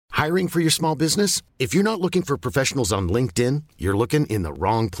Hiring for your small business? If you're not looking for professionals on LinkedIn, you're looking in the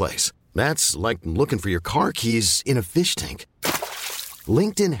wrong place. That's like looking for your car keys in a fish tank.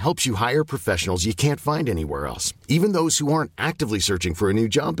 LinkedIn helps you hire professionals you can't find anywhere else, even those who aren't actively searching for a new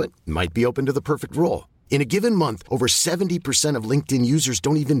job but might be open to the perfect role. In a given month, over 70% of LinkedIn users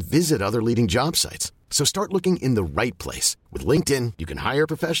don't even visit other leading job sites. So start looking in the right place. With LinkedIn, you can hire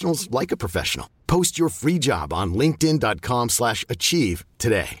professionals like a professional. Post your free job on linkedin.com/achieve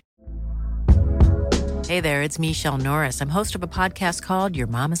today. Hey there, it's Michelle Norris. I'm host of a podcast called Your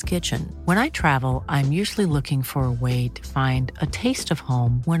Mama's Kitchen. When I travel, I'm usually looking for a way to find a taste of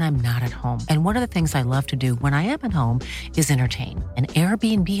home when I'm not at home. And one of the things I love to do when I am at home is entertain. And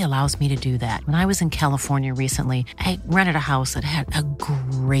Airbnb allows me to do that. When I was in California recently, I rented a house that had a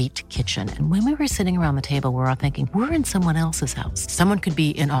great kitchen. And when we were sitting around the table, we were all thinking, we're in someone else's house. Someone could be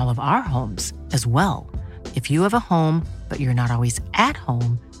in all of our homes as well. If you have a home, but you're not always at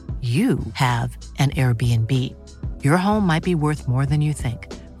home, you have an Airbnb. Your home might be worth more than you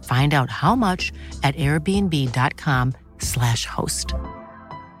think. Find out how much at airbnb.com/host.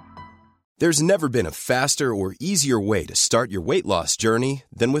 There's never been a faster or easier way to start your weight loss journey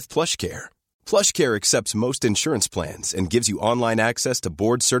than with PlushCare. PlushCare accepts most insurance plans and gives you online access to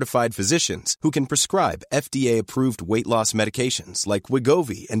board-certified physicians who can prescribe FDA-approved weight loss medications like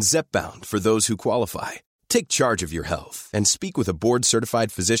Wegovy and Zepbound for those who qualify. Take charge of your health and speak with a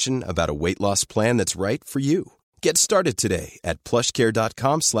board-certified physician about a weight loss plan that's right for you. Get started today at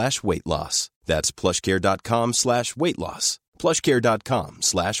plushcare.com/weight loss. That's plushcare.com/weight loss.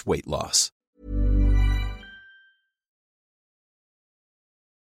 plushcare.com/weight loss.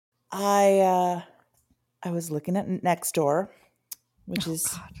 I was looking at Nextdoor, which is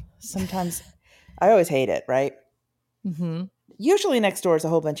sometimes, I always hate it, right? Mm-hmm. Usually Nextdoor is a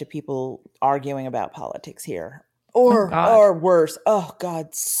whole bunch of people arguing about politics here. Or worse. Oh,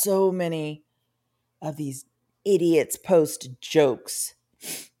 God, so many of these idiots post jokes.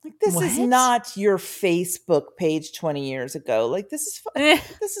 Like, this is not your Facebook page 20 years ago. Like, this is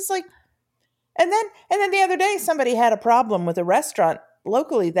this is like, and then the other day somebody had a problem with a restaurant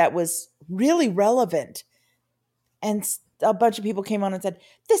locally that was really relevant. And a bunch of people came on and said,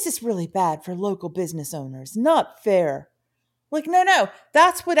 this is really bad for local business owners. Not fair. Like, no,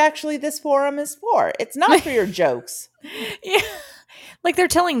 that's what actually this forum is for. It's not for your jokes. Yeah. Like they're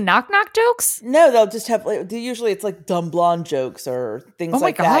telling knock-knock jokes? No, they'll just have, usually it's like dumb blonde jokes or things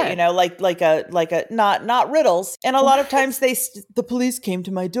like that, you know, like a not riddles. And a lot of times the police came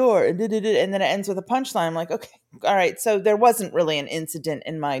to my door and then it ends with a punchline. I'm like, okay, all right. So there wasn't really an incident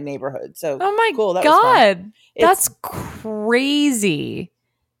in my neighborhood. So oh my cool, that God, was fun. That's crazy.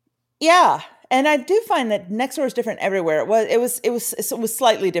 Yeah. And I do find that Nextdoor is different everywhere. It was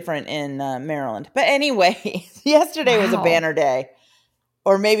slightly different in Maryland. But anyway, yesterday was a banner day.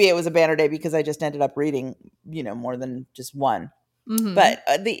 Or maybe it was a banner day because I just ended up reading, more than just one. Mm-hmm. But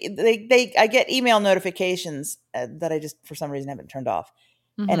I get email notifications that I just, for some reason, haven't turned off.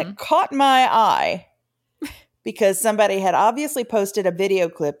 Mm-hmm. And it caught my eye because somebody had obviously posted a video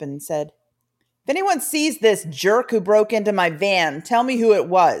clip and said, if anyone sees this jerk who broke into my van, tell me who it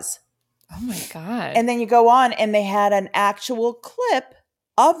was. Oh, my God. And then you go on and they had an actual clip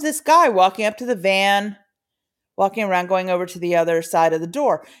of this guy walking up to the van, walking around, going over to the other side of the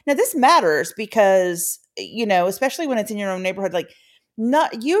door. Now, this matters because, especially when it's in your own neighborhood, like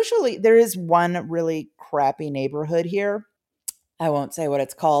not usually there is one really crappy neighborhood here. I won't say what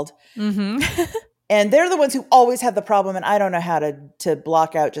it's called. Mm-hmm. And they're the ones who always have the problem. And I don't know how to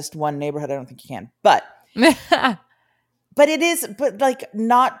block out just one neighborhood. I don't think you can. But like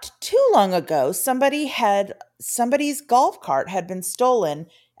not too long ago, somebody's golf cart had been stolen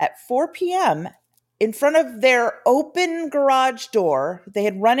at 4 p.m. in front of their open garage door. They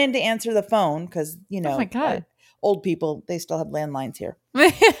had run in to answer the phone because, oh my God. Old people, they still have landlines here.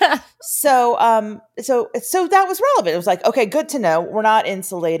 So that was relevant. It was like, okay, good to know. We're not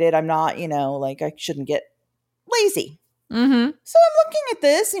insulated. I'm not, like I shouldn't get lazy. Mm-hmm. So I'm looking at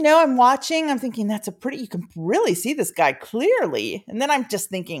this, I'm watching, I'm thinking you can really see this guy clearly. And then I'm just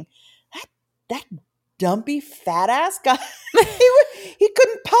thinking that dumpy fat ass guy, he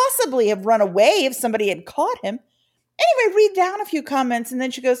couldn't possibly have run away if somebody had caught him. Anyway, read down a few comments. And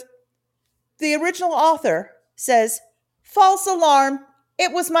then she goes, the original author says, false alarm.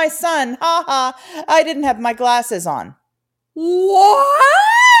 It was my son. Ha ha. I didn't have my glasses on. What?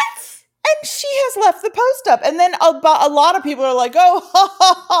 And she has left the post up. And then a lot of people are like, oh, ha,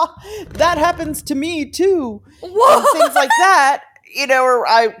 ha, ha, that happens to me too. What? And things like that, or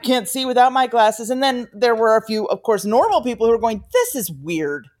I can't see without my glasses. And then there were a few, of course, normal people who were going, this is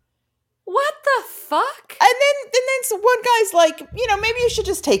weird. What the fuck? And then so one guy's like, maybe you should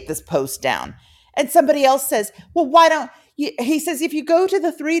just take this post down. And somebody else says, well, why don't you? He says, if you go to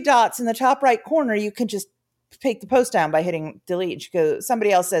the 3 dots in the top right corner, you can just take the post down by hitting delete.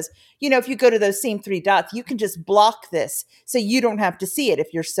 Somebody else says, if you go to those same 3 dots, you can just block this so you don't have to see it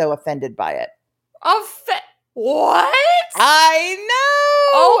if you're so offended by it. What? I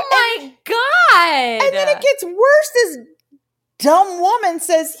know. Oh my God. And then it gets worse. This dumb woman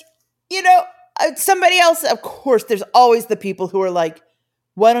says, somebody else, of course, there's always the people who are like,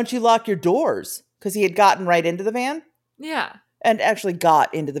 why don't you lock your doors? Because he had gotten right into the van. Yeah. And actually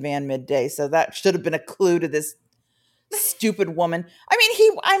got into the van midday. So that should have been a clue to this stupid woman. I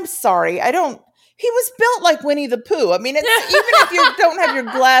mean, I'm sorry. He was built like Winnie the Pooh. I mean, even if you don't have your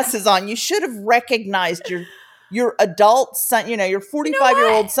glasses on, you should have recognized your adult son, your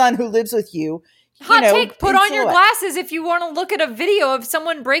 45-year-old son who lives with you. Hot take, put on your glasses if you want to look at a video of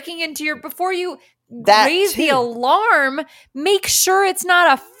someone breaking into before you raise the alarm, make sure it's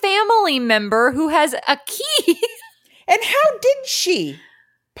not a family member who has a key. And how did she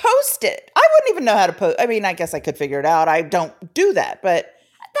post it? I wouldn't even know how to post. I mean, I guess I could figure it out. I don't do that, but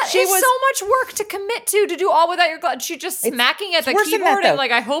that is so much work to commit to do all without your glasses. She just smacking at the keyboard and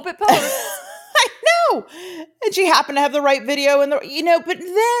like, I hope it posts. I know. And she happened to have the right video but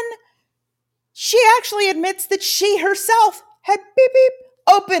then she actually admits that she herself had beep beep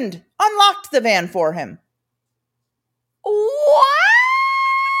unlocked the van for him. What?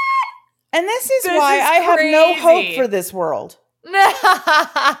 And this is why I have no hope for this world.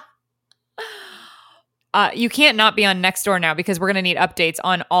 You can't not be on Nextdoor now because we're going to need updates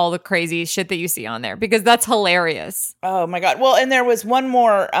on all the crazy shit that you see on there because that's hilarious. Oh my God. Well, and there was one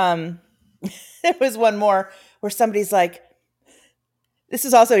more, where somebody's like, this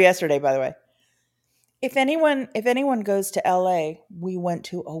is also yesterday, by the way. If anyone goes to LA, we went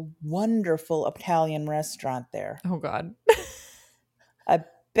to a wonderful Italian restaurant there. Oh God. I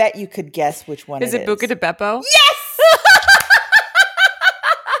bet you could guess which one is it. Is it Buca di Beppo? Yes!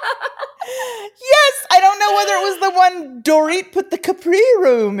 Yes! I don't know whether it was the one Dorit put the Capri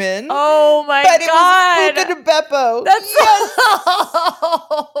room in. Oh my God. God. But it was Buca di Beppo. That's yes!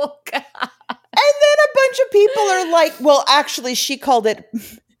 Oh God. And then a bunch of people are like, well, actually, she called it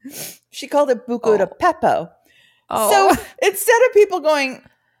Buca di Beppo. Oh. So instead of people going,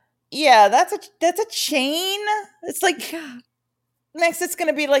 yeah, that's a chain. It's like next, it's going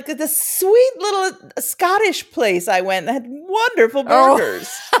to be like this sweet little Scottish place I went that had wonderful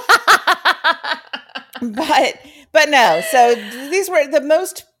burgers. But no. So these were the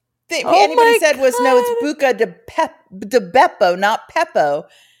most anybody said was no. It's Buca di Beppo, not Peppo.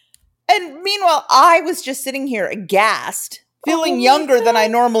 And meanwhile, I was just sitting here aghast, feeling younger than I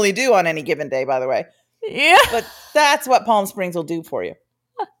normally do on any given day, by the way. Yeah. But that's what Palm Springs will do for you.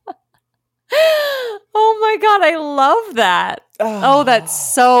 Oh my God, I love that. Oh,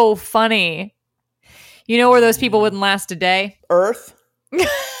 that's so funny. You know where those people wouldn't last a day? Earth. Where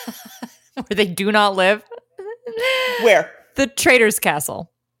they do not live? Where? The Traitors Castle.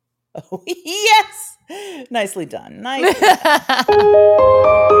 Oh, yes. Nicely done. Nicely done.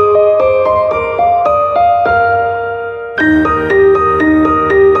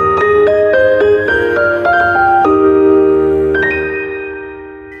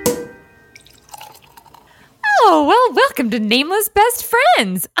 Oh, well, welcome to Nameless Best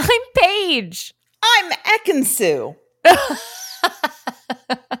Friends. I'm Paige. I'm Ekansu.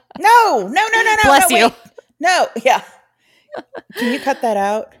 No. Bless you. Wait. No, yeah. Can you cut that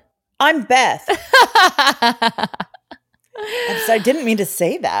out? I'm Beth. I'm sorry, I didn't mean to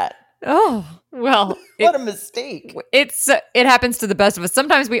say that. Oh, well. What a mistake. It happens to the best of us.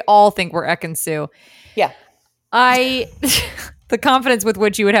 Sometimes we all think we're Ekansu. Yeah. The confidence with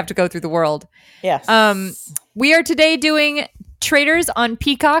which you would have to go through the world. Yes. We are today doing Traitors on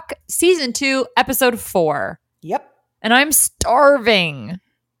Peacock, Season 2, Episode 4. Yep. And I'm starving.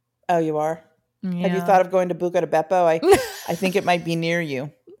 Oh, you are? Yeah. Have you thought of going to Buca di Beppo? I think it might be near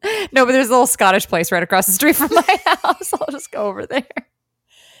you. No, but there's a little Scottish place right across the street from my house. I'll just go over there.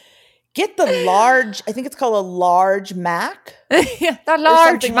 Get the large, I think it's called a large Mac. Yeah, the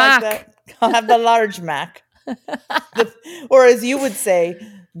large Mac. Like I'll have the large Mac. Or as you would say,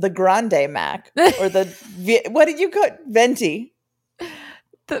 the Grande Mac. Or what did you call it? Venti.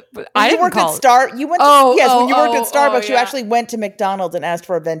 When you worked at Starbucks, you actually went to McDonald's and asked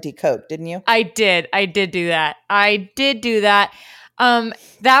for a Venti Coke, didn't you? I did do that.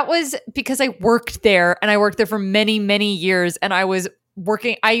 That was because I worked there, and I worked there for many, many years, and I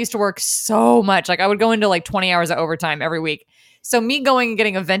used to work so much. Like I would go into like 20 hours of overtime every week. So me going and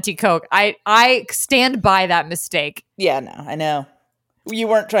getting a Venti Coke, I stand by that mistake. Yeah, no, I know. You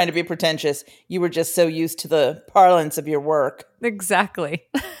weren't trying to be pretentious. You were just so used to the parlance of your work. Exactly.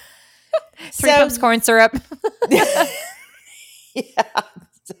 3 cups corn syrup. Yeah,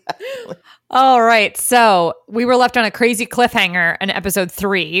 exactly. All right. So we were left on a crazy cliffhanger in episode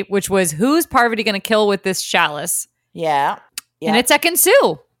 3, which was who's Parvati going to kill with this chalice? Yeah. And it's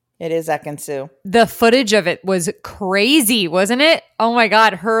Ekin-Su. It is Ekin-Su. The footage of it was crazy, wasn't it? Oh my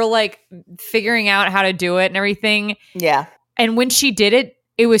God. Her like figuring out how to do it and everything. Yeah. And when she did it,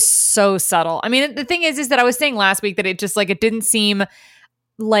 it was so subtle. I mean, the thing is that I was saying last week that it just like, it didn't seem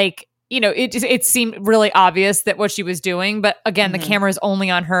like, it seemed really obvious that what she was doing. But again, the camera is only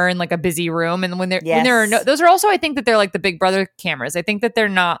on her in like a busy room. And when there are those are also, I think that they're like the Big Brother cameras. I think that they're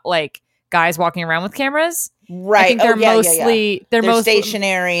not like guys walking around with cameras. Right. I think they're mostly they're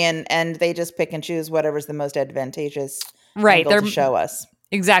stationary and they just pick and choose whatever's the most advantageous angle to show us.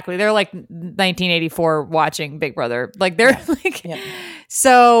 Exactly. They're like 1984 watching Big Brother. Like they're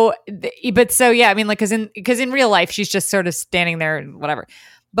so yeah, I mean like cuz in real life she's just sort of standing there whatever.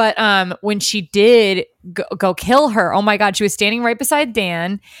 But when she did go kill her, oh my God, she was standing right beside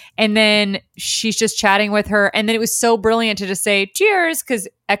Dan, and then she's just chatting with her, and then it was so brilliant to just say cheers because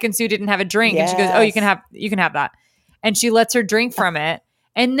Ekin-Su didn't have a drink, and she goes, "Oh, you can have that," and she lets her drink from it,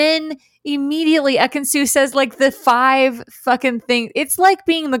 and then immediately Ekin-Su says like the 5 fucking things. It's like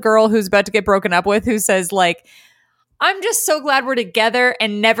being the girl who's about to get broken up with, who says like, I'm just so glad we're together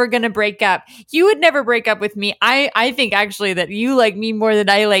and never going to break up. You would never break up with me. I think actually that you like me more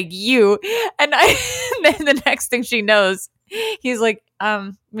than I like you. And then the next thing she knows, he's like,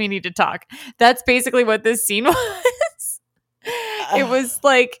 we need to talk. That's basically what this scene was. It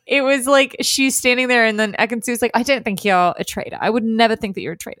was like she's standing there and then Ekin-Su's like, I don't think you're a traitor. I would never think that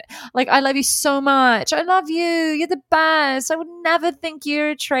you're a traitor. Like, I love you so much. I love you. You're the best. I would never think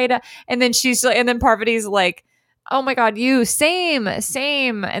you're a traitor. And then she's like, and then Parvati's like, oh my God, you, same.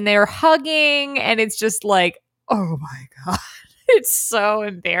 And they're hugging and it's just like, oh my God, it's so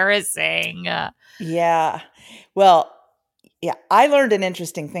embarrassing. Yeah. Well, yeah, I learned an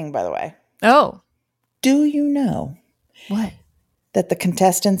interesting thing, by the way. Oh. Do you know what? That the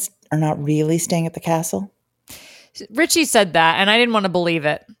contestants are not really staying at the castle? Richie said that and I didn't want to believe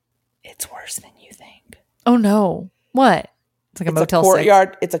it. It's worse than you think. Oh no. What? It's like a Motel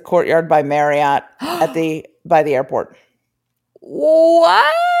 6. It's a courtyard by Marriott by the airport.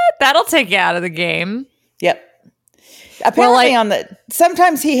 What? That'll take you out of the game. Yep. Apparently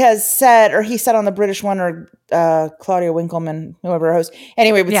sometimes he said on the British one or Claudia Winkleman, whoever hosts,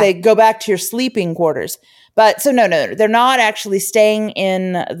 anyway, would say, go back to your sleeping quarters. But so no, they're not actually staying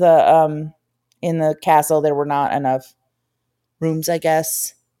in the castle. There were not enough rooms, I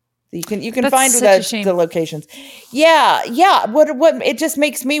guess. You can find the locations. Yeah. What it just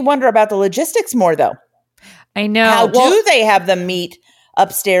makes me wonder about the logistics more, though. I know. How do they have them meet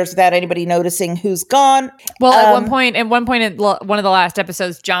upstairs without anybody noticing who's gone? Well, at one point in one of the last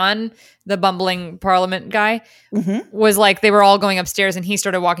episodes, John, the bumbling Parliament guy, was like, they were all going upstairs and he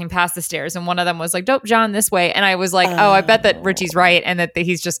started walking past the stairs. And one of them was like, dope, John, this way. And I was like, I bet that Richie's right. And that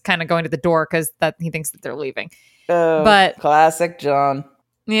he's just kind of going to the door because that he thinks that they're leaving. But classic John.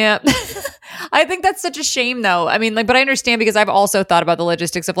 Yeah. I think that's such a shame though. I mean, like, but I understand because I've also thought about the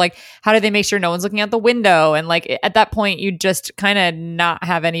logistics of like, how do they make sure no one's looking out the window? And like, at that point, you just kind of not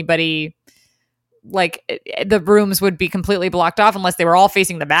have anybody, like the rooms would be completely blocked off unless they were all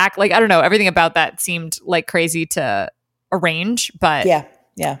facing the back. Like, I don't know. Everything about that seemed like crazy to arrange, but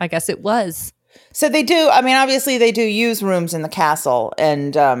yeah, I guess it was. So they do. I mean, obviously they do use rooms in the castle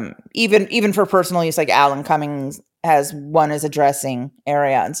and even for personal use, like Alan Cummings has one as a dressing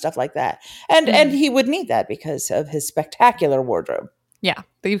area and stuff like that. And he would need that because of his spectacular wardrobe. Yeah,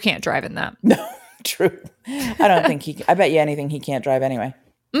 but you can't drive in that. No, true. I bet you anything he can't drive anyway.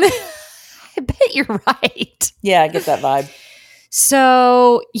 I bet you're right. Yeah, I get that vibe.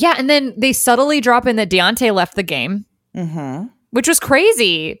 So, yeah, and then they subtly drop in that Deontay left the game, which was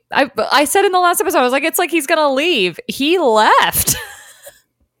crazy. I said in the last episode, I was like, it's like he's going to leave. He left.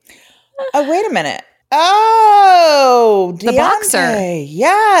 Oh, wait a minute. Oh, Deontay. The boxer.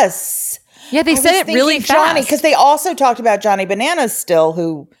 Yes. Yeah, they said it really fast. Johnny, because they also talked about Johnny Bananas still,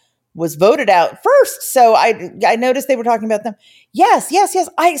 who was voted out first. So I noticed they were talking about them. Yes.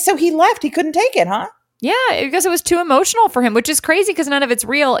 So he left. He couldn't take it, huh? Yeah, I guess it was too emotional for him, which is crazy because none of it's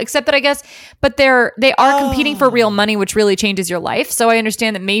real, except that I guess, but they are competing for real money, which really changes your life. So I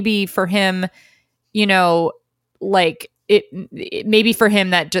understand that maybe for him, like it maybe for him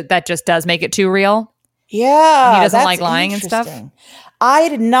that just does make it too real. Yeah, and he doesn't like lying and stuff. I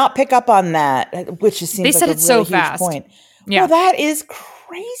did not pick up on that, which just seems like a really huge point. Yeah. Well, that is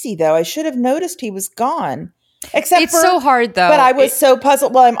crazy, though. I should have noticed he was gone. Except it's so hard though. But I was so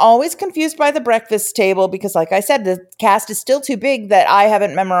puzzled. Well, I'm always confused by the breakfast table because, like I said, the cast is still too big that I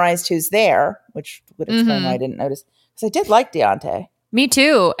haven't memorized who's there, which would explain why I didn't notice. Because I did like Deontay. Me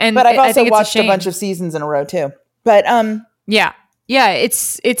too. But I've also watched a bunch of seasons in a row too. But yeah,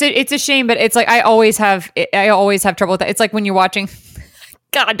 it's a shame. But it's like I always have trouble with that. It's like when you're watching.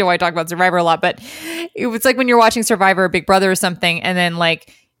 God, do I talk about Survivor a lot? But it's like when you're watching Survivor or Big Brother or something, and then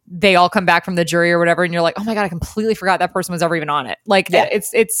like they all come back from the jury or whatever, and you're like, oh my God, I completely forgot that person was ever even on it. Like,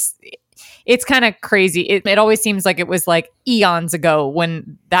 it's kind of crazy. It always seems like it was like eons ago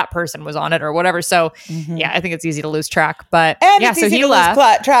when that person was on it or whatever. So yeah, I think it's easy to lose track. But and yeah, it's so easy he to left.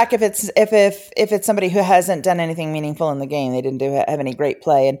 lose track if it's somebody who hasn't done anything meaningful in the game. They didn't have any great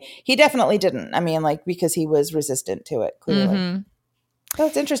play, and he definitely didn't. I mean, like, because he was resistant to it, clearly. So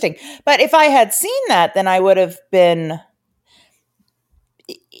it's interesting. But if I had seen that, then I would have been.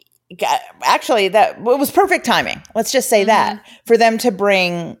 Actually, it was perfect timing. Let's just say that for them to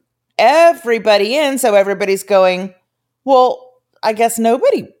bring everybody in. So everybody's going, well, I guess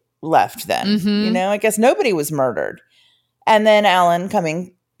nobody left then, I guess nobody was murdered. And then Alan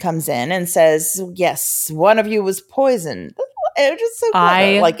comes in and says, yes, one of you was poisoned. It was just so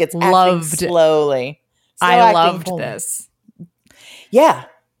clever. Like it's acting slowly. I loved this. Yeah.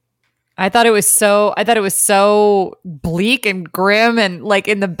 I thought it was so bleak and grim and like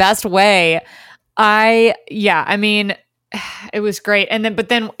in the best way. I mean, it was great. But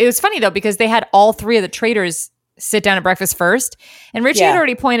then it was funny though, because they had all three of the traitors sit down at breakfast first. And Richie had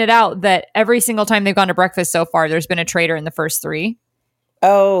already pointed out that every single time they've gone to breakfast so far, there's been a traitor in the first three.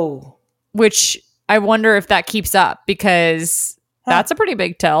 Oh. Which I wonder if that keeps up, because that's a pretty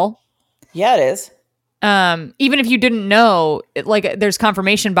big tell. Yeah, it is. Even if you didn't know, like there's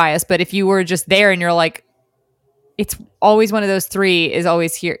confirmation bias, but if you were just there and you're like, it's always one of those three is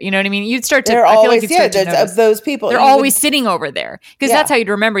always here. You know what I mean? You'd start to, I feel like you'd start to notice. Of those people. They're always sitting over there, because that's how you'd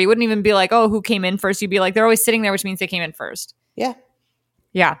remember. You wouldn't even be like, oh, who came in first? You'd be like, they're always sitting there, which means they came in first. Yeah.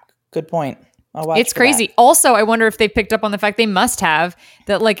 Yeah. Good point. I'll watch. It's crazy. That. Also, I wonder if they picked up on the fact they must have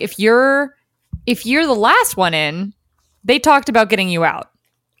that, like, if you're the last one in, they talked about getting you out.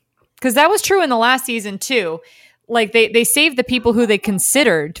 Because that was true in the last season too. Like they saved the people who they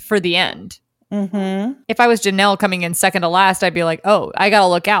considered for the end. If I was Janelle coming in second to last, I'd be like, oh, I gotta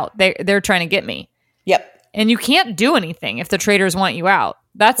look out. They're trying to get me. Yep. And you can't do anything if the traitors want you out.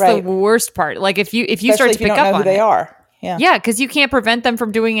 That's the worst part. Like if you start to pick up on who they are. Yeah. Yeah, because you can't prevent them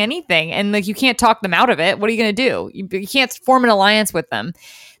from doing anything, and like you can't talk them out of it. What are you gonna do? You can't form an alliance with them.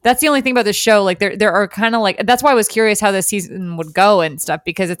 That's the only thing about the show. Like there are kind of like, that's why I was curious how this season would go and stuff,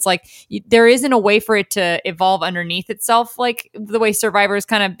 because it's like there isn't a way for it to evolve underneath itself, like the way Survivor is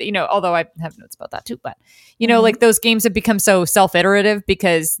kind of, although I have notes about that too, but like those games have become so self-iterative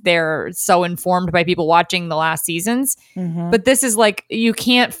because they're so informed by people watching the last seasons. But this is like, you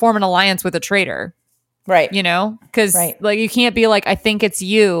can't form an alliance with a traitor. Right. Because like you can't be like, I think it's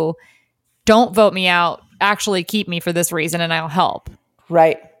you. Don't vote me out. Actually keep me for this reason and I'll help.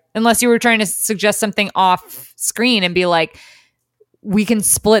 Right. Unless you were trying to suggest something off screen and be like, we can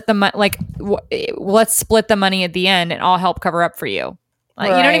split the money. Like, let's split the money at the end and I'll help cover up for you. Like,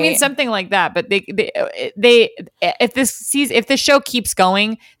 you know what I mean? Something like that. But they if this show keeps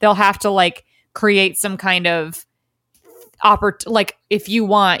going, they'll have to like create some kind of like, if you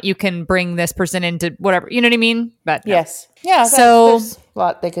want, you can bring this person into whatever, you know what I mean? But yes. Yeah. So there's a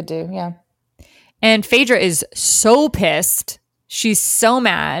lot they could do. Yeah. And Phaedra is so pissed. She's so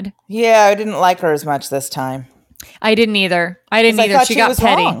mad. Yeah, I didn't like her as much this time. I didn't either. She got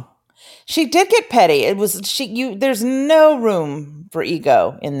petty. Wrong. She did get petty. It was there's no room for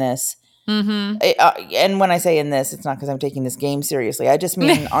ego in this. And when I say in this, it's not because I'm taking this game seriously. I just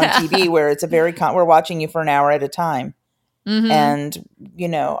mean on TV, where it's a we're watching you for an hour at a time, and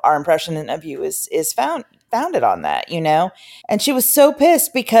our impression of you is founded on that, And she was so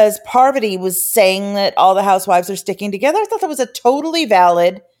pissed because Parvati was saying that all the housewives are sticking together. I thought that was a totally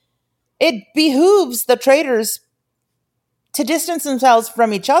valid. It behooves the traitors to distance themselves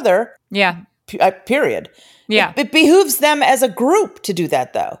from each other. Yeah. Period. Yeah. It behooves them as a group to do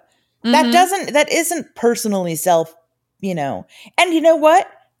that, though. That isn't personally self, And you know what?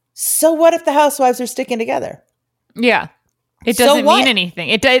 So what if the housewives are sticking together? Yeah. It doesn't mean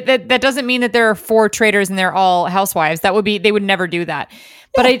anything. That doesn't mean that there are 4 traitors and they're all housewives. They would never do that.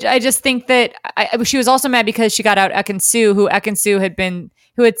 But I just think that she was also mad because she got out Ekin-Su,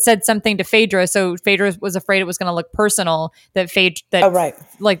 who had said something to Phaedra. So Phaedra was afraid it was going to look personal that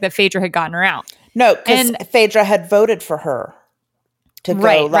Phaedra had gotten her out. No, because Phaedra had voted for her to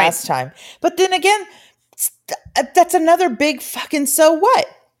go last time. But then again, that's another big fucking so what?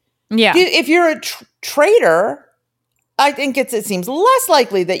 Yeah. If you're a traitor, I think it seems less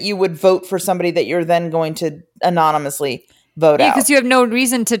likely that you would vote for somebody that you're then going to anonymously vote out. Yeah, because you have no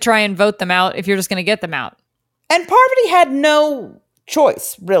reason to try and vote them out if you're just going to get them out. And Parvati had no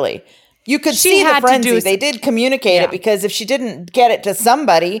choice, really. You could see the frenzy. They did communicate it, because if she didn't get it to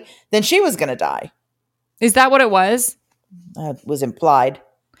somebody, then she was going to die. Is that what it was? That was implied.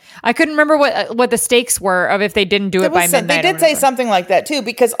 I couldn't remember what the stakes were of if they didn't do it by midnight. They did say something like that too,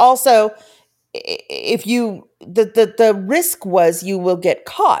 because also if you the risk was you will get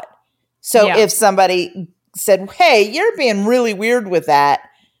caught. So if somebody said, "Hey, you're being really weird with that,"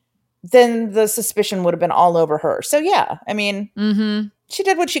 then the suspicion would have been all over her. So yeah, I mean, she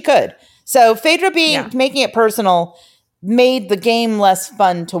did what she could. So Phaedra making it personal made the game less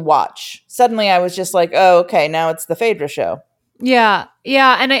fun to watch. Suddenly I was just like, oh, okay, now it's the Phaedra show. Yeah.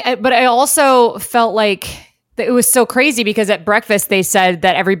 Yeah. And but I also felt like that it was so crazy because at breakfast they said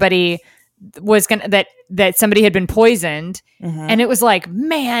that everybody was that somebody had been poisoned. And it was like,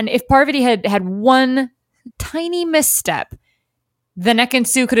 man, if Parvati had one tiny misstep, then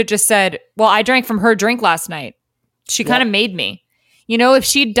Ekin-Su could have just said, well, I drank from her drink last night. She kind of made me. You know, if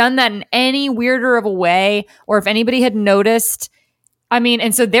she'd done that in any weirder of a way, or if anybody had noticed, I mean,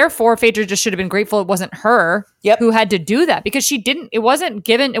 and so therefore Phaedra just should have been grateful it wasn't her who had to do that, because it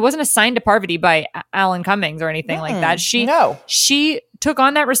wasn't assigned to Parvati by Alan Cummings or anything like that. She took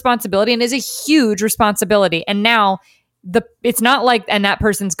on that responsibility, and is a huge responsibility. And now it's not like, and that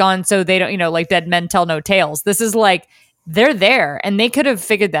person's gone, so they don't, like dead men tell no tales. This is like, they're there, and they could have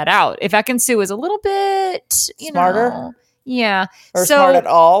figured that out if Ekin-Su was a little bit smarter. Yeah. Or smart at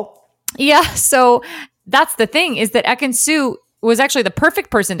all. Yeah. So that's the thing, is that Ekin-Su was actually the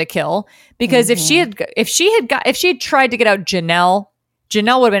perfect person to kill, because if she had tried to get out Janelle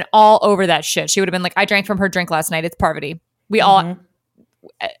would have been all over that shit. She would have been like, I drank from her drink last night. It's Parvati. We all,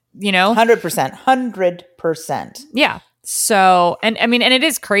 100%. 100%. Yeah. So, and I mean, and it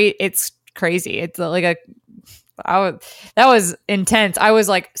is crazy. It's crazy. It's like that was intense. I was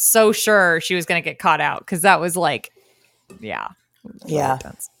like so sure she was going to get caught out, because that was like, yeah.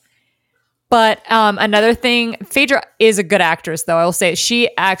 Intense. But another thing, Phaedra is a good actress, though. I will say she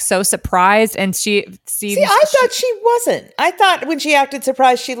acts so surprised, and I thought she wasn't. I thought when she acted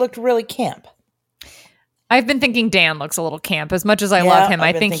surprised, she looked really camp. I've been thinking Dan looks a little camp. As much as I love him,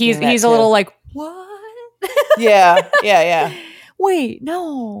 I think he's a little like, what? Yeah. Wait,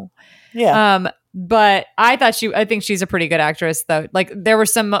 no. Yeah. But I think she's a pretty good actress, though. Like there were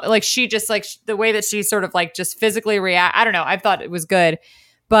some, like she just like the way that she sort of like just physically react. I don't know. I thought it was good.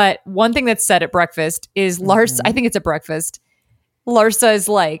 But one thing that's said at breakfast is Larsa. I think it's at breakfast. Larsa is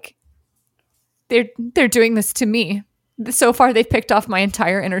like, they're doing this to me. So far, they've picked off my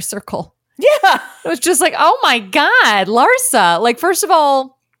entire inner circle. Yeah. It was just like, oh my God, Larsa. Like, first of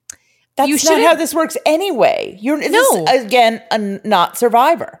all, that's not how this works anyway. This is, again, a not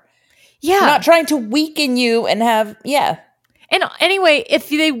Survivor. Yeah. We're not trying to weaken you and have, And anyway, if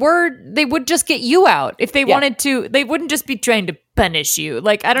they would just get you out. If they wanted to, they wouldn't just be trying to punish you.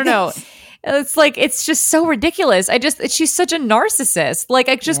 Like, I don't know. It's like, it's just so ridiculous. She's such a narcissist. Like,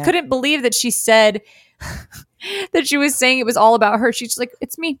 I just couldn't believe that she said that she was saying it was all about her. She's like,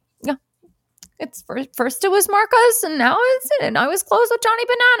 it's me. Yeah. It's first it was Marcos, and now and I was close with Johnny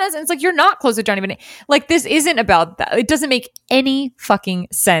Bananas. And it's like, you're not close with Johnny Bananas. Like, this isn't about that. It doesn't make any fucking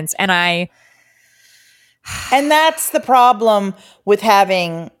sense. And that's the problem with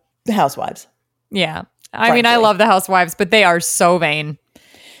having housewives. Yeah. I mean, I love the housewives, but they are so vain.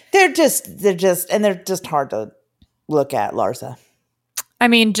 They're just hard to look at, Larsa. I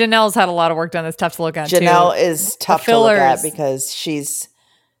mean, Janelle's had a lot of work done that's tough to look at, Janelle is tough to look at because she's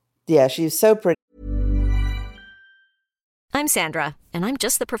so pretty. I'm Sandra, and I'm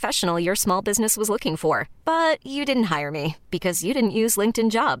just the professional your small business was looking for. But you didn't hire me because you didn't use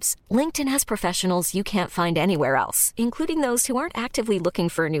LinkedIn Jobs. LinkedIn has professionals you can't find anywhere else, including those who aren't actively looking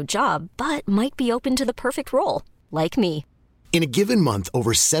for a new job, but might be open to the perfect role, like me. In a given month,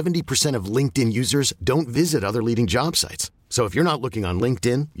 over 70% of LinkedIn users don't visit other leading job sites. So if you're not looking on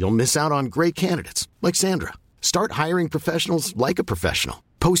LinkedIn, you'll miss out on great candidates like Sandra. Start hiring professionals like a professional.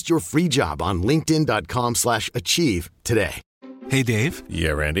 Post your free job on linkedin.com/achieve today. Hey, Dave.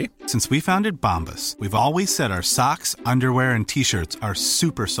 Yeah, Randy. Since we founded Bombas, we've always said our socks, underwear, and T-shirts are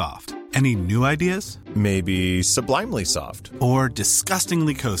super soft. Any new ideas? Maybe sublimely soft. Or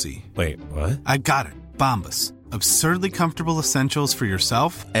disgustingly cozy. Wait, what? I got it. Bombas. Absurdly comfortable essentials for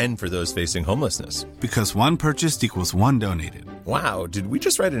yourself and for those facing homelessness. Because one purchased equals one donated. Wow, did we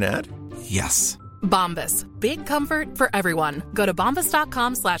just write an ad? Yes. Bombas. Big comfort for everyone. Go to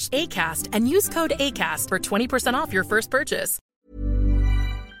bombas.com/ACAST and use code ACAST for 20% off your first purchase.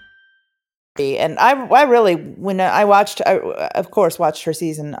 And I really, when I watched, of course, watched her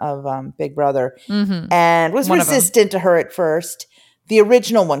season of Big Brother and was resistant to her at first. The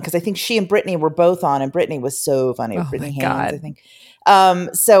original one, because I think she and Brittany were both on, and Brittany was so funny. Oh Brittany my Haynes, God. I think.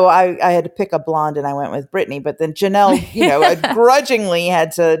 So I had to pick a blonde, and I went with Brittany. But then Janelle, I grudgingly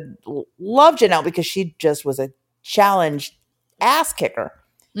had to love Janelle because she just was a challenge ass kicker.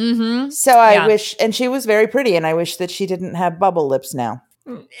 Mm-hmm. So I wish, and she was very pretty, and I wish that she didn't have bubble lips now.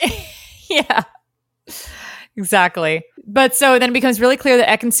 Yeah, exactly. But so then it becomes really clear that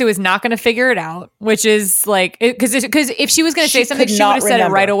Ekin-Su is not going to figure it out, which is like, because if she was going to say something, she would have said it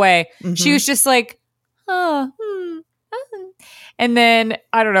right away. Mm-hmm. She was just like, and then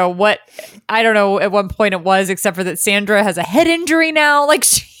I don't know at what point it was, except for that Sandra has a head injury now. Like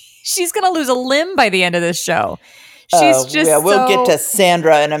she's going to lose a limb by the end of this show. She's just we'll get to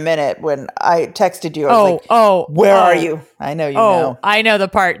Sandra in a minute. When I texted you, I was like, where are you? I know you know. I know the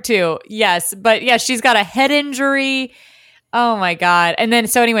part too. Yes. But yeah, she's got a head injury. Oh my God. And then,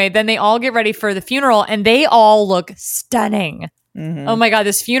 so anyway, then they all get ready for the funeral and they all look stunning. Mm-hmm. Oh my God.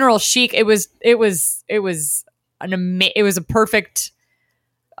 This funeral chic. It was a perfect,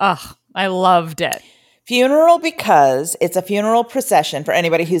 I loved it. Funeral, because it's a funeral procession for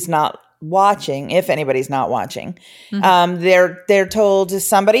anybody who's not watching. If anybody's not watching, they're told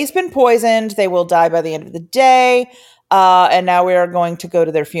somebody's been poisoned, they will die by the end of the day, and now we are going to go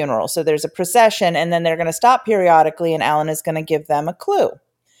to their funeral. So there's a procession, and then they're going to stop periodically, and Alan is going to give them a clue,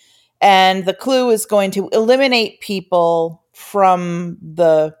 and the clue is going to eliminate people from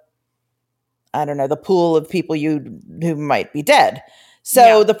the pool of people who might be dead.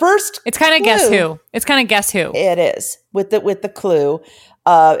 So the first, it's kind of guess who. It's kind of guess who. It is with the clue.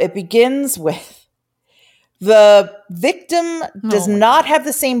 It begins with the victim does not have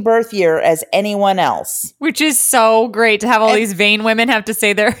the same birth year as anyone else, which is so great to have all these vain women have to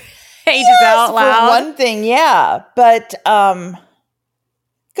say their ages out loud. For one thing, yeah, but go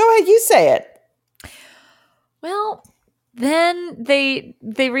ahead, you say it. Well. Then they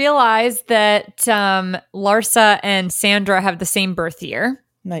realize that Larsa and Sandra have the same birth year.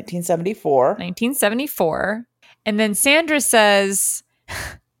 1974. And then Sandra says,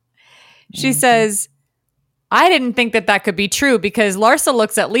 says, I didn't think that could be true because Larsa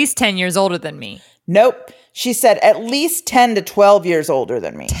looks at least 10 years older than me. Nope. She said at least 10 to 12 years older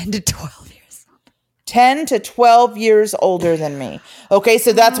than me. 10 to 12 years. 10 to 12 years older than me. Okay,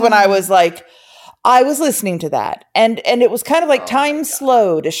 so that's when I was like, I was listening to that, and it was kind of like time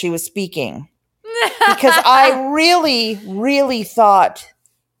slowed as she was speaking, because I really, really thought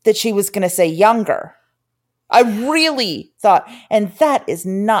that she was going to say younger. I really thought, and that is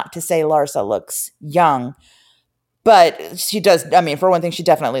not to say Larsa looks young, but she does. I mean, for one thing, she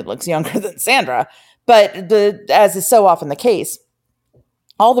definitely looks younger than Sandra, but as is so often the case,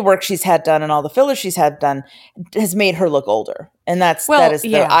 all the work she's had done and all the fillers she's had done has made her look older. And that is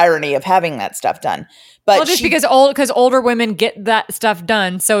the irony of having that stuff done. But because older women get that stuff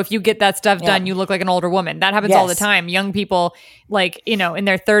done. So if you get that stuff done, you look like an older woman. That happens all the time. Young people, like, in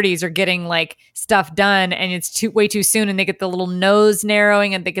their 30s are getting like stuff done, and it's way too soon, and they get the little nose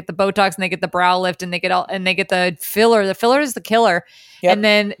narrowing, and they get the Botox, and they get the brow lift, and they get the filler. The filler is the killer. Yep. And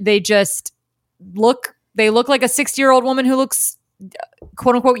then they just look like a 60-year-old woman who looks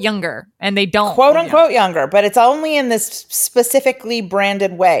quote unquote younger, and they don't quote unquote younger, but it's only in this specifically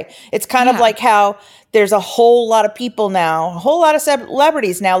branded way. It's kind of like how there's a whole lot of people now, a whole lot of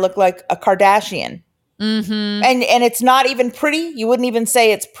celebrities now look like a Kardashian. Mm-hmm. And it's not even pretty. You wouldn't even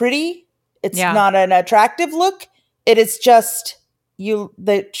say it's pretty. It's not an attractive look. It is just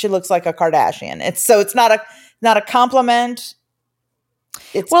that she looks like a Kardashian. It's not a compliment.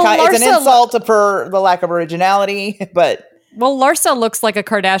 It's an insult for the lack of originality, but Larsa looks like a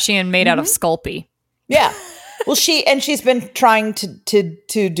Kardashian made out of Sculpey. Yeah. Well, she's been trying to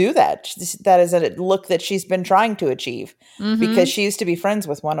do that. That is a look that she's been trying to achieve, because she used to be friends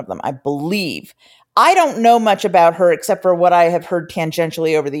with one of them, I believe. I don't know much about her except for what I have heard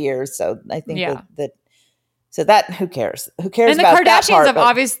tangentially over the years. So I think that who cares? Who cares and about the Kardashians that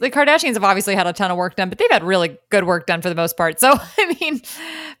part? The Kardashians have obviously had a ton of work done, but they've had really good work done for the most part. So, I mean,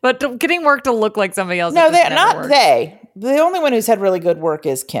 but getting work to look like somebody else. No, they're not they. The only one who's had really good work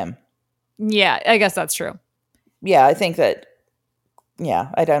is Kim. Yeah, I guess that's true. Yeah, I think that. Yeah,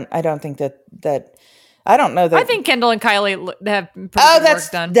 I don't think that. I don't know that. I think Kendall and Kylie have pretty good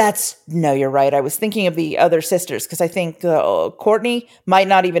work done. No, you're right. I was thinking of the other sisters, because I think Courtney might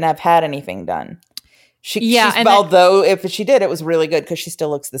not even have had anything done. Although if she did, it was really good because she still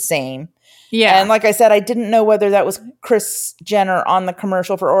looks the same. Yeah. And like I said, I didn't know whether that was Kris Jenner on the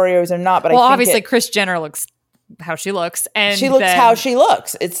commercial for Oreos or not. But obviously Kris Jenner looks how she looks. And she looks how she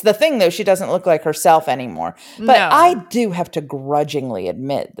looks. It's the thing, though. She doesn't look like herself anymore. But I do have to grudgingly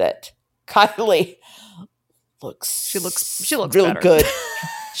admit that Kylie looks. She looks really better. Good.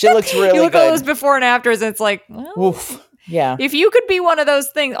 She looks really good. You look at those before and afters, and it's like, well, oof. Yeah. If you could be one of those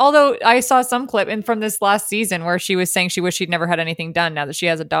things, although I saw some clip from this last season where she was saying she wished she'd never had anything done now that she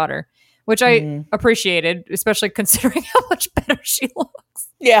has a daughter, which I appreciated, especially considering how much better she looks.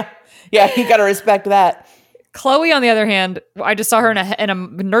 Yeah. Yeah. You got to respect that. Chloe, on the other hand, I just saw her in a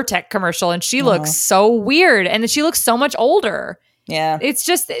Nurtec commercial, and she looks so weird, and she looks so much older. Yeah. It's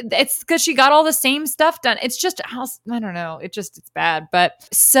because she got all the same stuff done. It's just, I don't know. It's bad. But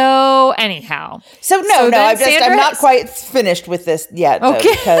so anyhow. So I'm not quite finished with this yet. Though,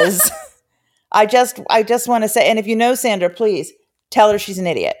 because I just want to say, and if you know Sandra, please tell her she's an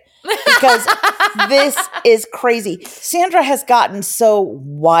idiot. Because this is crazy. Sandra has gotten so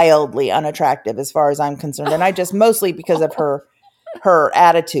wildly unattractive as far as I'm concerned. And I just mostly because of her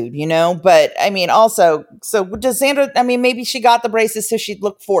attitude, but I mean, also, so does Sandra, I mean, maybe she got the braces so she'd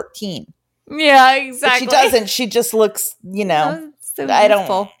look 14. Yeah, exactly. But she doesn't. She just looks,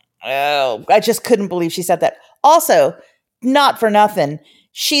 so I just couldn't believe she said that. Also, not for nothing,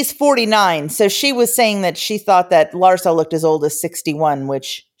 she's 49. So she was saying that she thought that Larsa looked as old as 61,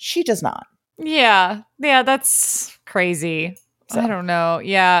 which she does not. Yeah. Yeah. That's crazy. So. I don't know.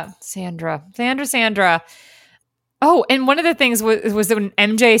 Yeah. Sandra. Oh, and one of the things was that when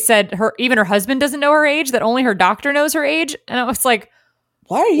MJ said even her husband doesn't know her age, that only her doctor knows her age. And I was like,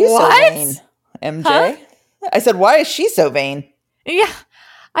 why are you so vain, MJ? Huh? I said, why is she so vain? Yeah.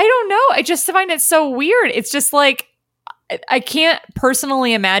 I don't know. I just find it so weird. It's just like, I can't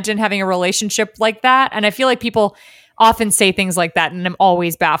personally imagine having a relationship like that. And I feel like people often say things like that, and I'm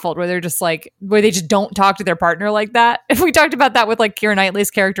always baffled where they just don't talk to their partner like that. If we talked about that with like Keira Knightley's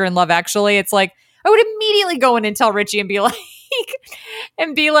character in Love Actually, it's like, I would immediately go in and tell Richie and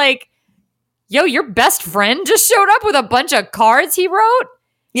be like, yo, your best friend just showed up with a bunch of cards he wrote.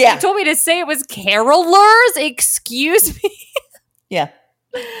 Yeah. He told me to say it was carolers. Excuse me. Yeah.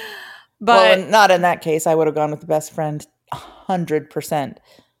 But well, not in that case. I would have gone with the best friend 100%.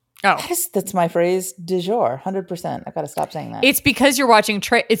 Oh, that's my phrase du jour. 100%. I got to stop saying that. It's because you're watching.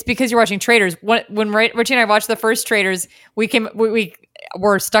 It's because you're watching Traitors. When Richie and I watched the first Traitors, we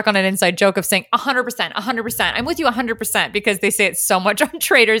were stuck on an inside joke of saying 100%, 100%. I'm with you 100% because they say it so much on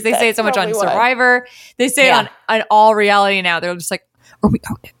Traitors. They say it so much on Survivor. They say it on all reality now. They're just like, are we?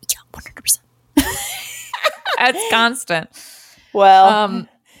 Oh, yeah, 100%. It's constant. Well.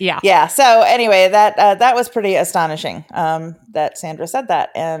 Yeah. Yeah. So anyway, that was pretty astonishing that Sandra said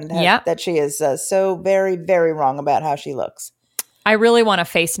that, and that she is so very, very wrong about how she looks. I really want a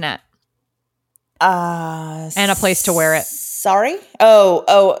face net. And a place to wear it. Sorry?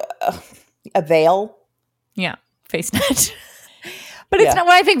 Oh, a veil? Yeah, face net. But it's not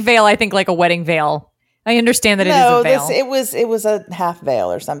when I think veil, I think like a wedding veil. I understand that it is a veil. It was a half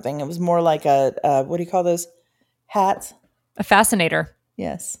veil or something. It was more like a what do you call those hats? A fascinator.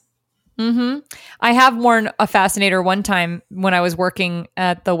 Yes. Mm-hmm. I have worn a fascinator one time when I was working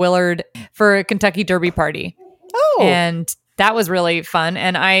at the Willard for a Kentucky Derby party. Oh. And that was really fun.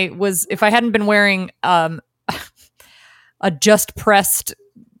 And if I hadn't been wearing a just pressed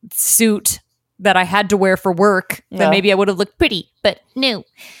suit that I had to wear for work, then maybe I would have looked pretty, but no.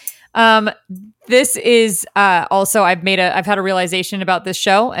 This is also, I've had a realization about this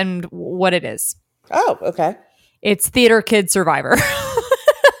show and what it is. Oh, okay. It's Theater Kid Survivor.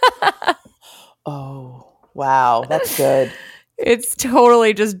 Oh, wow. That's good. It's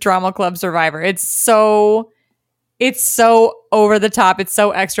totally just Drama Club Survivor. It's so over the top. It's so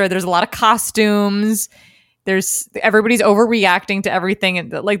extra. There's a lot of costumes. Everybody's overreacting to everything.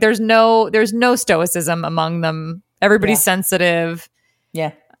 And like, there's no stoicism among them. Everybody's sensitive.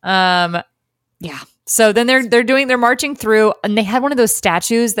 Yeah. Yeah. So then they're marching through, and they had one of those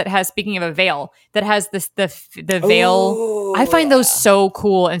statues that has, speaking of a veil, that has the veil. Ooh, I find those so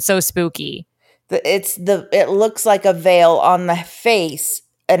cool and so spooky. It looks like a veil on the face,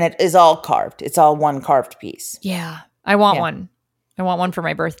 and it is all carved. It's all one carved piece. Yeah. I want one. I want one for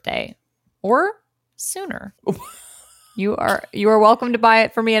my birthday or sooner. You are welcome to buy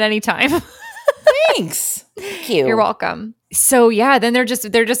it for me at any time. Thanks. Thank you. You're welcome. So yeah, then they're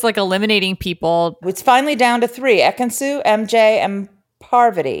just like eliminating people. It's finally down to 3: Ekansu, MJ, and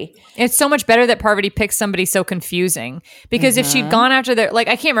Parvati. It's so much better that Parvati picked somebody so confusing, because if she'd gone after I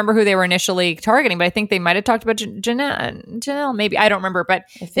can't remember who they were initially targeting, but I think they might have talked about Janelle, maybe. I don't remember, but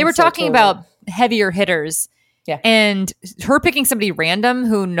they were talking about heavier hitters. Yeah. And her picking somebody random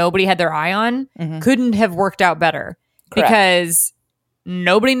who nobody had their eye on couldn't have worked out better. Correct. Because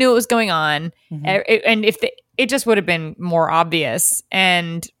nobody knew what was going on. And if it just would have been more obvious.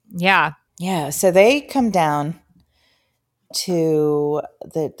 And yeah. Yeah. So they come down to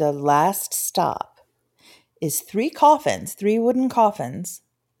the last stop is 3 wooden coffins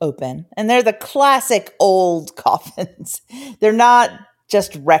open. And they're the classic old coffins. They're not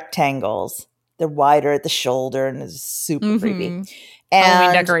just rectangles. They're wider at the shoulder and it's super creepy. And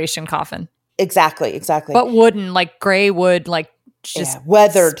Halloween decoration coffin. Exactly. But wooden, like gray wood, like just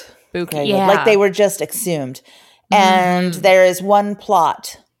weathered. Spooky. Yeah. Like they were just exhumed. And there is one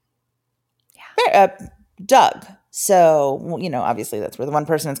plot dug. So, obviously that's where the one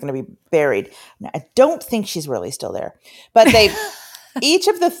person is going to be buried. Now, I don't think she's really still there. But each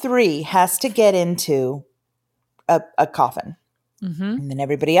of the 3 has to get into a coffin. And then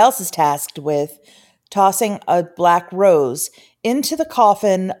everybody else is tasked with tossing a black rose into the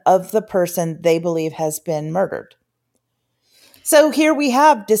coffin of the person they believe has been murdered. So here we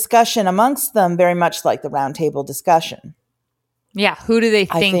have discussion amongst them, very much like the round table discussion. Yeah. Who do they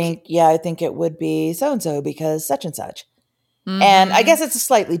think? I think it would be so-and-so because such and such. And I guess it's a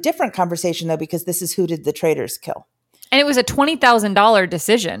slightly different conversation, though, because this is who did the traitors kill. And it was a $20,000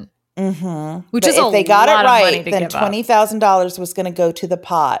 decision. Which is if they got it right, then $20,000 $20,000 was going to go to the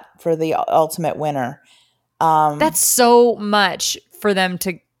pot for the ultimate winner. That's so much for them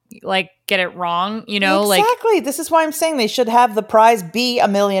to get it wrong, Exactly. This is why I'm saying they should have the prize be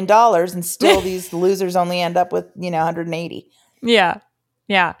 $1 million, and still these losers only end up with 180. Yeah.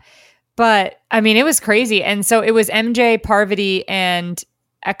 But I mean, it was crazy, and so it was MJ, Parvati, and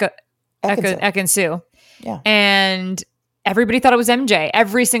Ekin-Su. Yeah, and everybody thought it was MJ,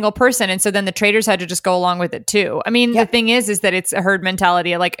 every single person. And so then the traitors had to just go along with it too. I mean, the thing is that it's a herd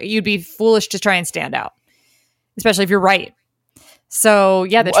mentality. Like, you'd be foolish to try and stand out, especially if you're right. So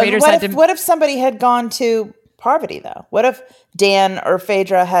yeah, the traitors had to. What if somebody had gone to Parvati though? What if Dan or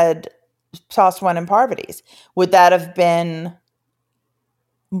Phaedra had tossed one in Parvati's? Would that have been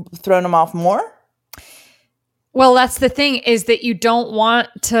thrown them off more? Well, that's the thing, is that you don't want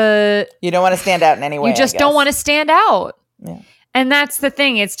to. You don't want to stand out in any way. You just don't want to stand out. Yeah. And that's the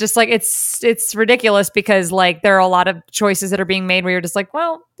thing. It's just like, it's ridiculous because there are a lot of choices that are being made where you're just like,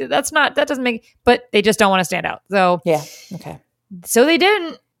 well, that doesn't make, but they just don't want to stand out. So yeah. Okay. So they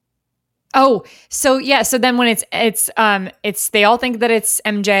didn't. Oh, so yeah. So then when it's they all think that it's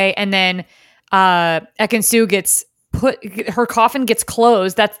MJ, and then Ekin-Su her coffin gets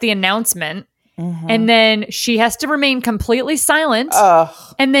closed. That's the announcement. And then she has to remain completely silent.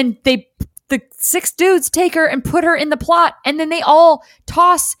 And then the 6 dudes take her and put her in the plot, and then they all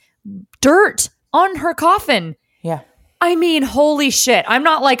toss dirt on her coffin. Yeah. I mean, holy shit. I'm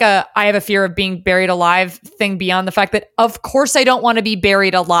not I have a fear of being buried alive thing beyond the fact that, of course, I don't want to be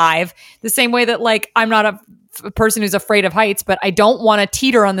buried alive. The same way that, I'm not a person who's afraid of heights, but I don't want to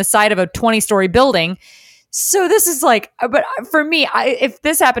teeter on the side of a 20-story building. So this is but for me, if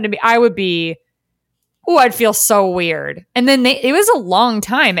this happened to me, I would be, I'd feel so weird. And then it was a long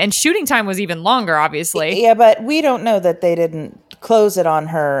time, and shooting time was even longer, obviously. Yeah, but we don't know that they didn't close it on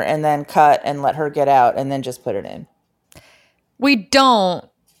her and then cut and let her get out and then just put it in. We don't,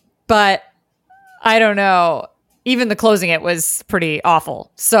 but I don't know. Even the closing it was pretty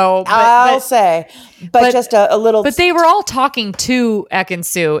awful. So I'll say, but just a little. But they were all talking to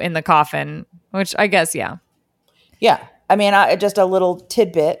Ekin-Su in the coffin, which I guess, yeah. Yeah, I mean, just a little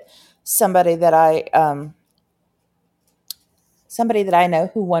tidbit. Somebody that I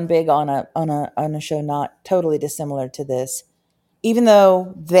know who won big on a show not totally dissimilar to this. Even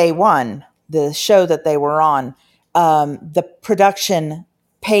though they won the show that they were on, the production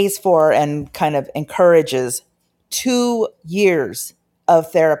pays for and kind of encourages 2 years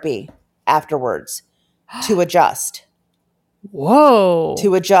of therapy afterwards to adjust. Whoa.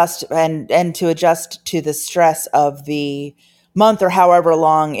 To adjust and to adjust to the stress of the month or however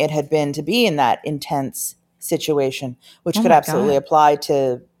long it had been to be in that intense situation, which could absolutely apply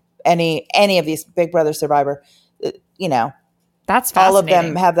to any of these Big Brother Survivor. That's fascinating. All of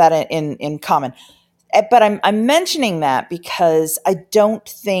them have that in common. But I'm mentioning that because I don't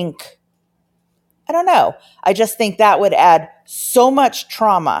know. I just think that would add so much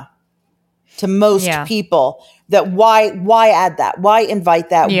trauma to most people that why add that? Why invite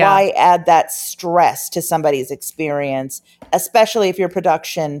that? Yeah. Why add that stress to somebody's experience, especially if you're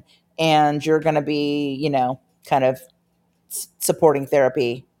production and you're going to be, kind of supporting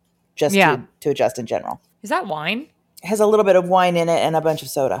therapy just to adjust in general. Is that wine? It has a little bit of wine in it and a bunch of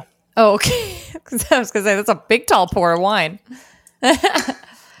soda. Oh, okay. I was going to say, that's a big, tall pour of wine.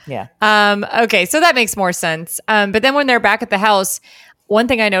 Yeah. Okay, so that makes more sense. But then when they're back at the house, one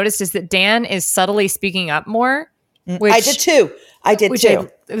thing I noticed is that Dan is subtly speaking up more. I did too.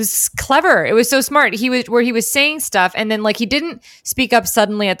 It was clever. It was so smart. He was saying stuff, and then like he didn't speak up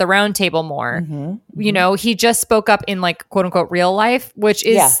suddenly at the round table more. You know, he just spoke up in like quote unquote real life, which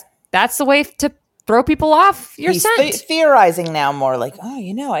is that's the way to throw people off your scent. He's theorizing now more like,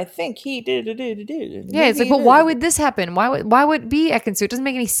 oh, I think he did. Yeah, it's like, well, why would this happen? Why would it be Ekansu? It doesn't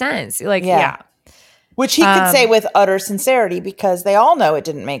make any sense. Like, yeah. Which he could say with utter sincerity because they all know it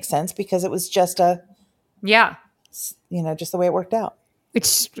didn't make sense because it was just just the way it worked out.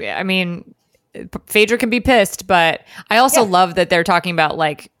 I mean, Phaedra can be pissed, but I also love that they're talking about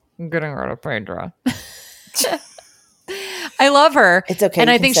like getting rid of Phaedra. I love her. It's okay. And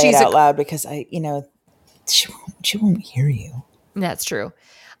I think she's out loud because she won't hear you. That's true.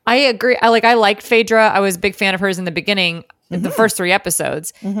 I agree. I liked Phaedra. I was a big fan of hers in the beginning, the first 3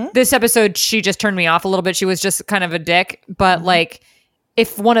 episodes. This episode, she just turned me off a little bit. She was just kind of a dick, but like,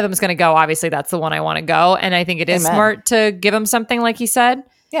 if one of them is going to go, obviously that's the one I want to go. And I think it is smart to give them something like he said.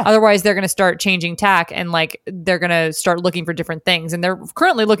 Yeah. Otherwise they're going to start changing tack and like, they're going to start looking for different things and they're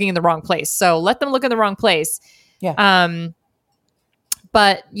currently looking in the wrong place. So let them look in the wrong place. Yeah.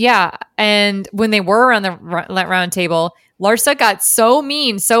 But yeah. And when they were around the round table, Larsa got so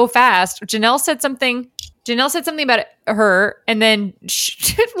mean so fast. Janelle said something about her. And then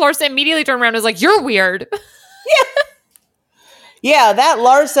Larsa immediately turned around and was like, you're weird. Yeah. Yeah, that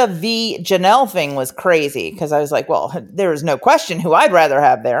Larsa v. Janelle thing was crazy because I was like, well, there is no question who I'd rather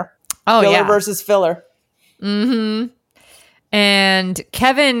have there. Oh, filler versus filler. Mm-hmm. And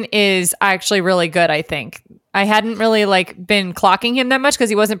Kevin is actually really good, I think. I hadn't really been clocking him that much because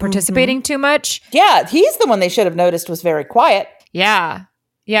he wasn't participating too much. Yeah, he's the one they should have noticed was very quiet. Yeah.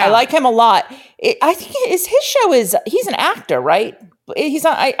 Yeah. I like him a lot. I think his show he's an actor, right? He's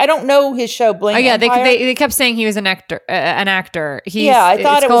not. I don't know his show. Bling. Oh yeah, Empire. They kept saying he was an actor. I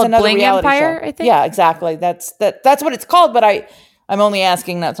thought it was another Bling reality Empire. Show. I think. Yeah, exactly. That's what it's called. But I'm only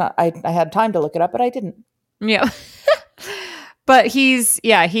asking. That's not. I had time to look it up, but I didn't. Yeah, but he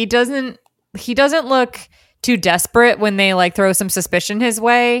doesn't look too desperate when they throw some suspicion his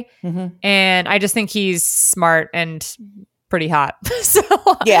way, and I just think he's smart and pretty hot. So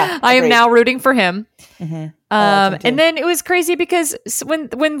yeah, I am now rooting for him. And then it was crazy because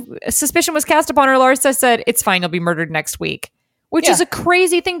when suspicion was cast upon her, Larsa said, it's fine, you'll be murdered next week, which is a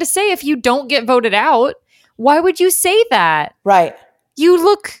crazy thing to say if you don't get voted out. Why would you say that? Right. You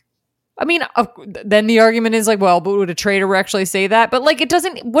look, I mean, then the argument is well, but would a traitor actually say that? But it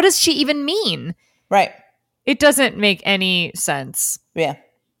doesn't, what does she even mean? Right. It doesn't make any sense. Yeah.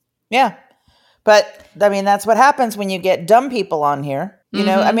 Yeah. But I mean, that's what happens when you get dumb people on here. You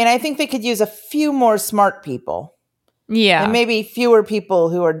know, I mean, I think they could use a few more smart people. Yeah. And maybe fewer people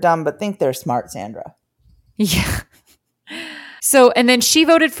who are dumb but think they're smart, Sandra. Yeah. So, and then she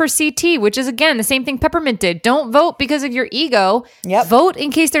voted for CT, which is, again, the same thing Peppermint did. Don't vote because of your ego. Yep. Vote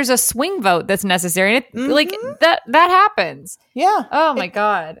in case there's a swing vote that's necessary. And that happens. Yeah. Oh, my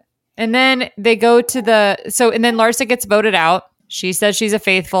God. And then they go to and then Larsa gets voted out. She says she's a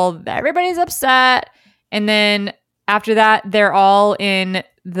faithful. Everybody's upset. And then after that, they're all in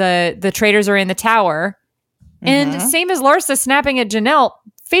the traitors are in the tower. And same as Larsa snapping at Janelle,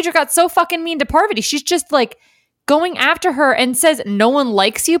 Phaedra got so fucking mean to Parvati. She's just going after her and says, no one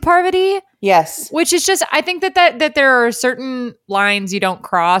likes you, Parvati. Yes. Which is just, I think that there are certain lines you don't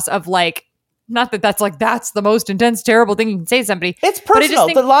cross of not that that's the most intense, terrible thing you can say to somebody. It's personal.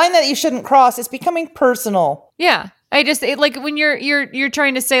 The line that you shouldn't cross is becoming personal. Yeah. I just when you're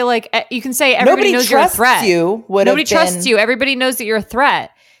trying to say you can say everybody knows you're a threat. Nobody trusts you. Everybody knows that you're a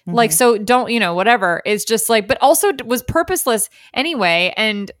threat. So don't whatever. It's just but also was purposeless anyway.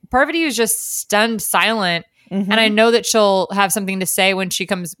 And Parvati was just stunned silent. And I know that she'll have something to say when she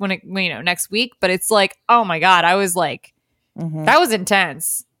comes next week. But it's oh my God, I was that was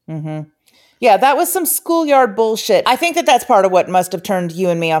intense. Yeah, that was some schoolyard bullshit. I think that's part of what must have turned you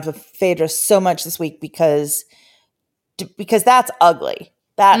and me off of Phaedra so much this week because that's ugly.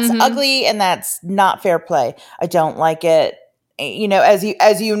 That's ugly and that's not fair play. I don't like it.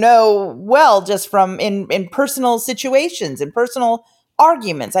 As you know well, just from in personal situations, in personal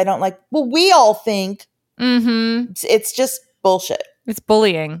arguments, I don't like, well, we all think it's just bullshit. It's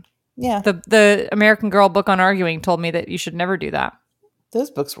bullying. Yeah. The American Girl book on arguing told me that you should never do that.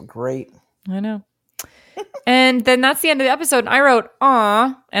 Those books were great. I know. And then that's the end of the episode. And I wrote,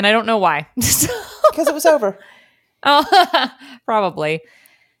 aw, and I don't know why. Because it was over. Oh, probably.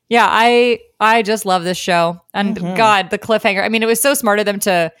 Yeah, I just love this show. And God, the cliffhanger. I mean, it was so smart of them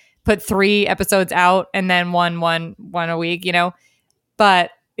to put 3 episodes out and then one a week, But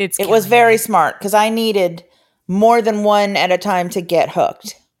it was very smart because I needed more than one at a time to get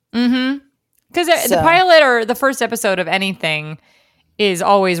hooked. Because the pilot or the first episode of anything is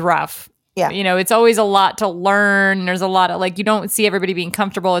always rough. Yeah. You know, it's always a lot to learn. There's a lot of like, you don't see everybody being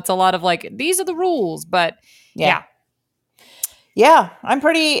comfortable. It's a lot of like, these are the rules. But yeah. Yeah. I'm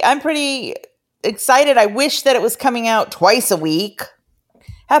pretty excited. I wish that it was coming out twice a week.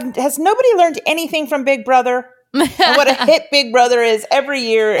 Has nobody learned anything from Big Brother? And what a hit Big Brother is every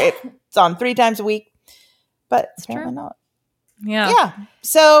year. It's on 3 times a week. But apparently not. Yeah. Yeah.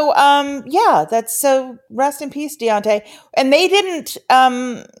 So, that's so rest in peace, Deontay. And they didn't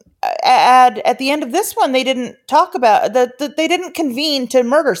add at the end of this one, they didn't talk about they didn't convene to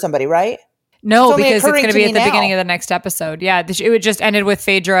murder somebody, right? No, because it's going to be at the beginning of the next episode. Yeah. It would just ended with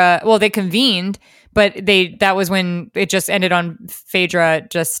Phaedra. Well, they convened, but that was when it just ended on Phaedra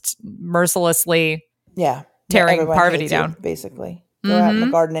just mercilessly tearing Parvati down. Basically. Go out in the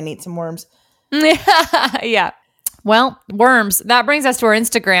garden and eat some worms. Yeah. Well, worms. That brings us to our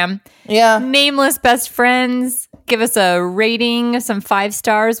Instagram. Yeah. Nameless best friends. Give us a rating. Some 5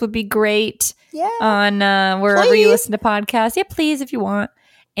 stars would be great. Yeah. On wherever you listen to podcasts. Yeah, please, if you want.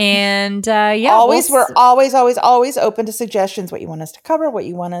 And we're always open to suggestions. What you want us to cover. What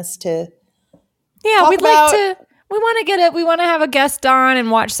you want us to. Yeah, we'd like to. We want to have a guest on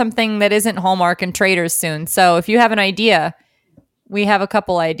and watch something that isn't Hallmark and Traitors soon. So if you have an idea. We have a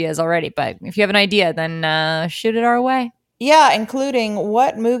couple ideas already, but if you have an idea, then shoot it our way. Yeah, including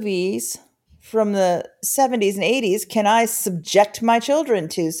what movies from the 70s and 80s can I subject my children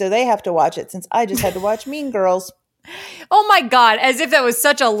to so they have to watch it, since I just had to watch Mean Girls. Oh my God, as if that was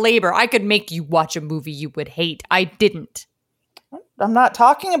such a labor. I could make you watch a movie you would hate. I didn't. I'm not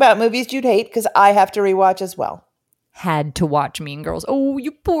talking about movies you'd hate because I have to rewatch as well. Had to watch Mean Girls. Oh,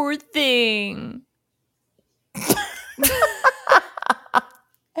 you poor thing.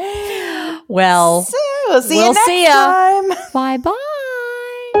 Well, so we'll see you next time. Bye-bye.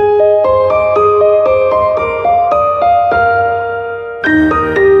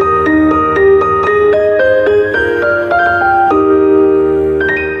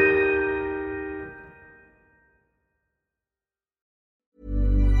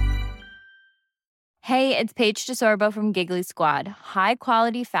 Hey, it's Paige DeSorbo from Giggly Squad. High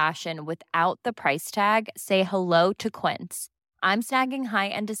quality fashion without the price tag. Say hello to Quince. I'm snagging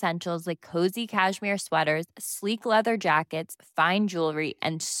high-end essentials like cozy cashmere sweaters, sleek leather jackets, fine jewelry,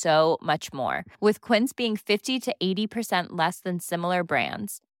 and so much more. With Quince being 50 to 80% less than similar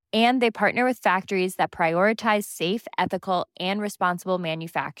brands. And they partner with factories that prioritize safe, ethical, and responsible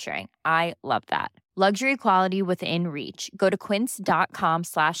manufacturing. I love that. Luxury quality within reach. Go to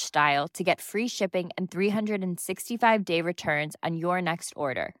quince.com/style to get free shipping and 365-day returns on your next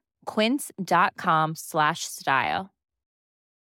order. Quince.com/style.